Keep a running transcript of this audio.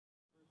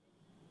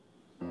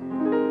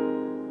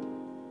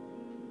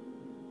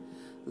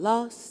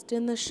Lost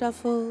in the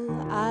shuffle,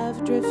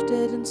 I've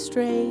drifted and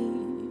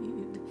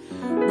strayed,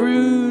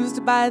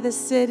 bruised by the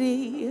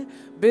city,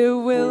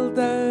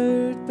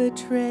 bewildered,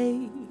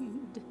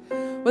 betrayed,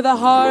 with a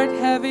heart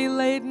heavy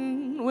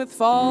laden with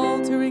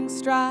faltering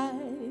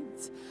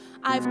strides.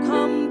 I've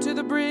come to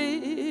the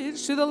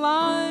bridge, to the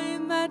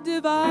line that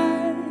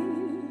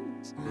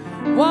divides.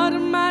 What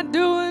am I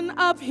doing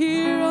up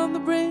here on the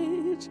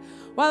bridge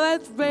while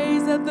it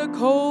rays at the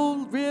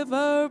cold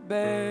river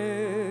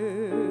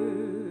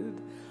bed?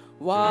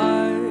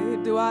 Why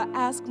do I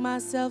ask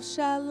myself,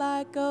 shall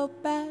I go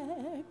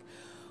back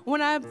when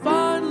I've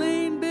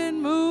fondly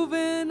been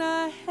moving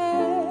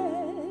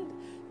ahead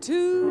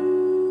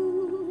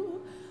to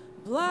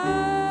black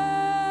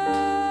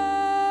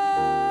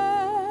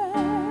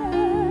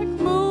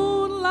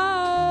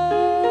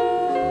moonlight?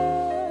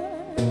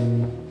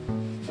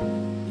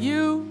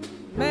 You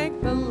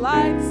make the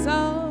lights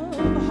of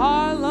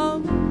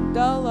Harlem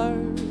duller.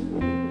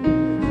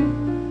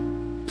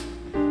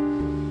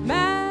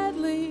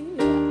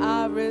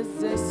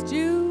 Resist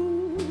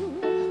you,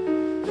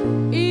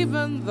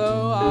 even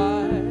though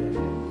I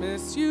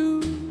miss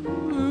you.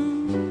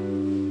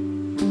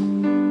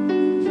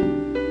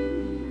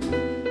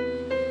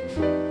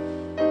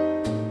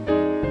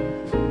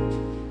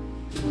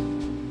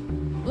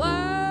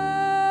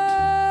 Black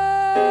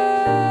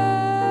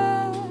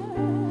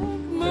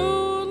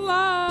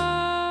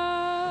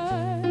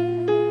moonlight,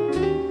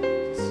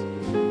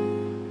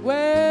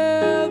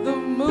 where the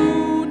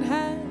moon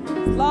has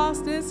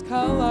lost its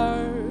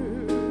color.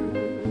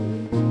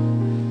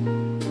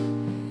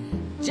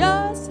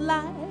 Just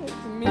like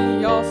me,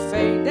 you're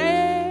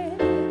faded,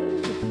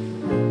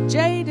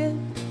 jaded,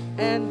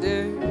 and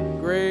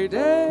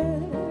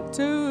degraded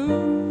too.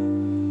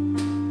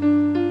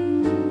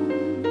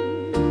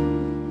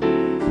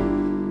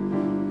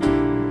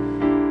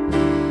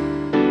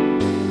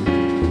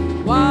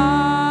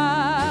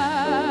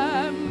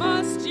 Why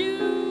must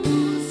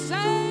you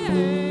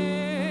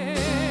say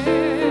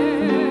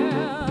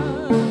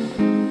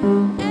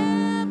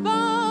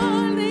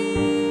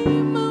ebony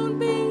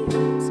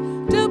moonbeams,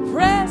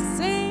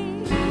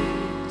 depressing,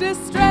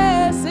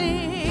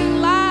 distressing,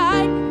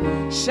 like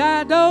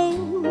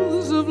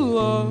shadows of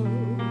love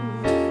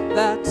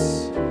that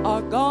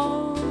are gone?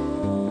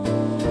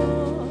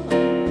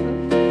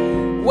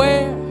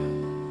 Where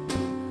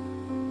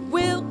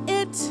will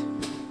it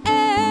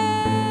end?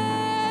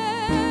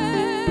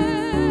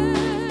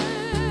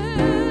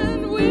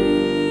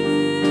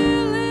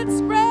 Will it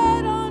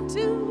spread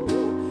onto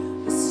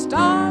the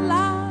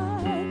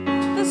starlight,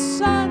 the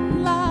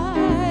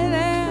sunlight,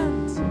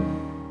 and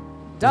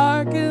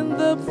darken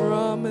the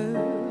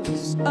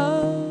promise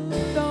of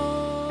dawn?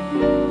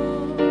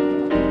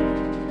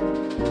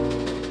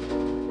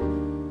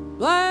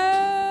 Black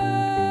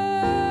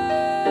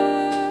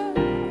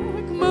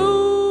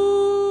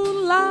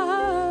moonlight,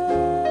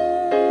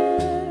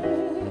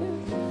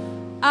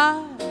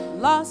 I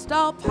lost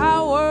all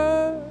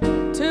power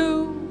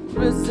to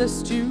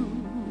resist you.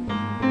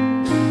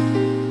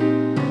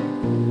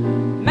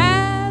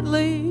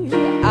 Madly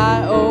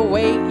I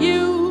await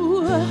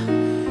you,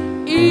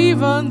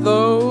 even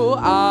though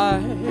I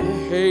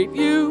hate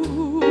you.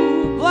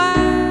 Black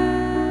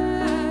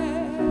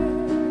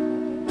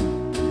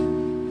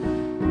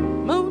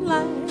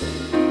moonlight.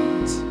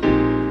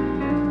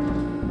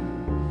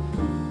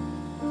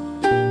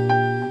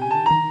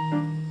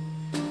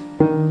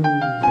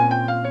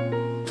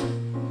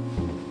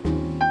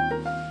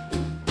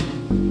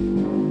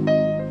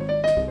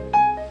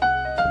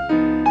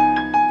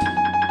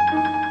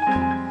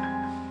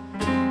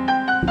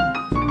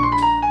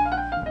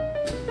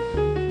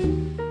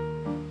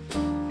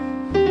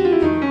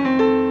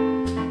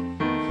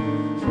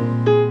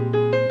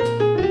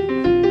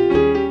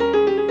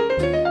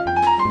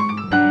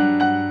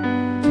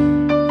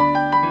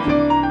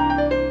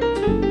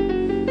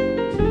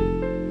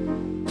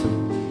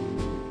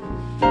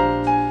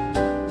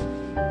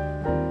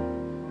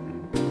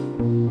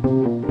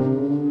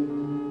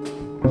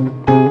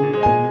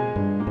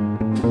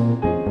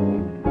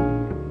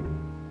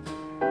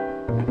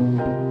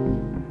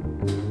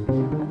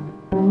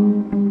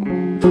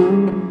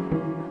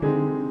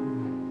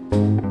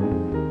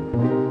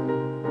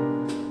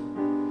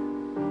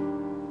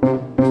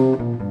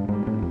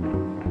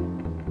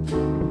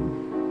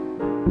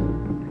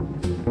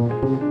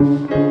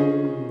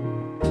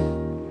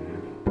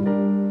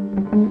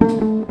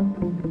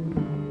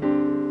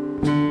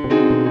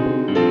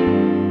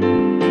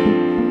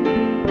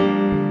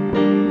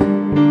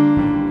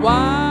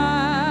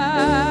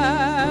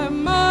 Why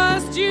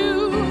must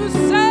you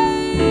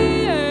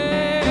sail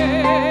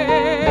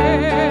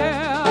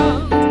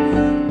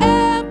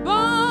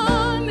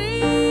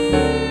ebony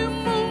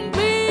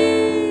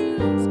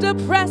moonbeams,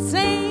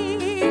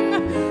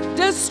 depressing,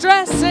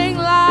 distressing,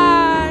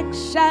 like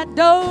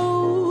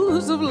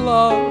shadows of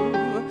love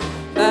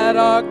that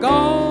are gone?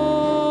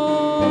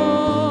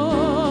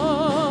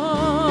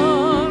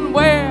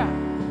 Where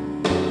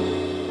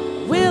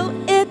will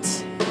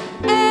it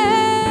end?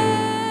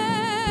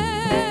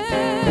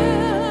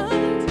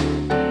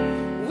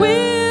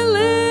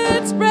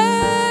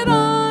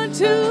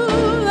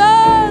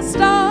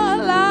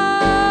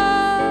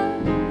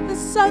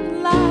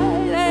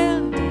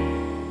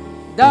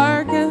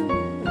 darken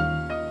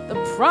the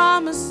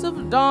promise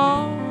of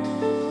dawn.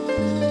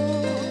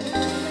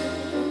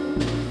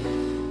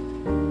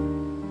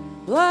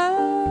 Black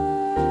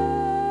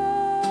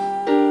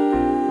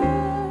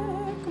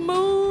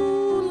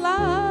moonlight,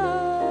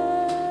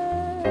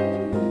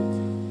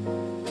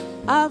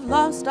 I've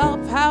lost all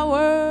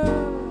power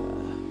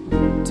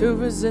to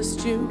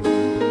resist you.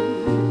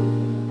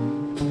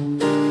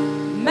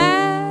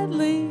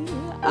 Madly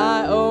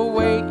I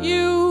await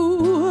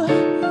you,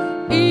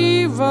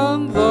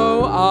 even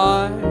though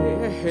I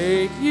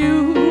hate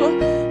you.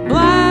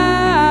 Black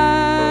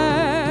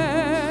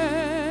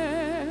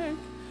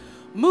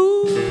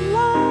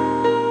moonlight,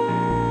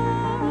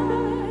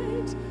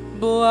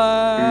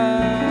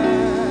 black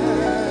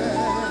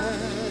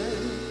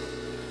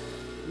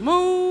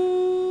moonlight.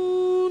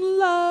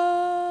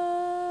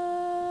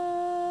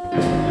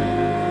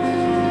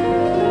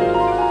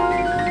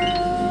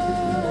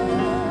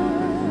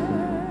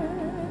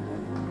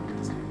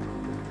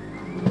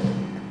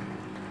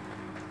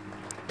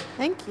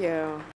 Thank you.